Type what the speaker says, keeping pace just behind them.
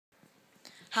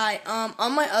Hi,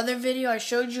 on my other video I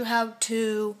showed you how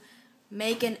to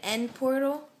make an end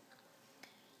portal.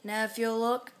 Now if you'll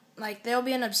look, like there'll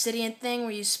be an obsidian thing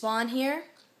where you spawn here.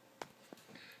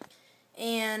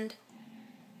 And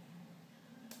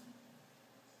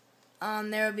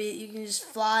there'll be, you can just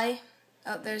fly.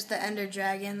 Oh, there's the Ender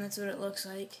Dragon, that's what it looks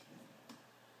like.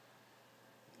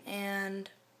 And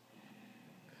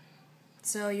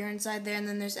so you're inside there and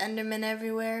then there's Endermen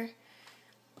everywhere.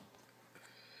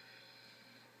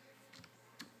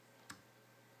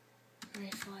 Let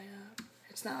me fly up.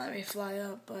 It's not letting me fly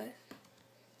up, but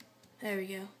there we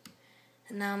go.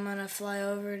 And now I'm gonna fly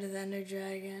over to the Ender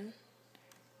Dragon.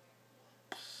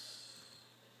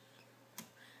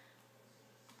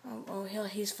 Oh,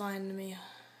 he's flying to me.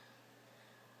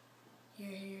 Here,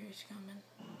 he's coming.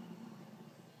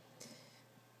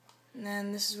 And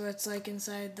then this is what it's like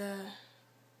inside the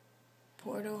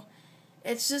portal.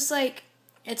 It's just like,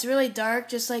 it's really dark,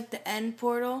 just like the end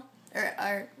portal,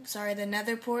 or sorry, the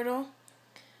nether portal.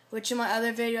 Which in my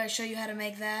other video I show you how to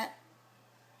make that.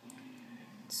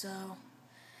 So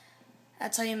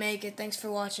that's how you make it. Thanks for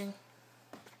watching.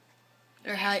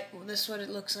 Or how this is what it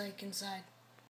looks like inside.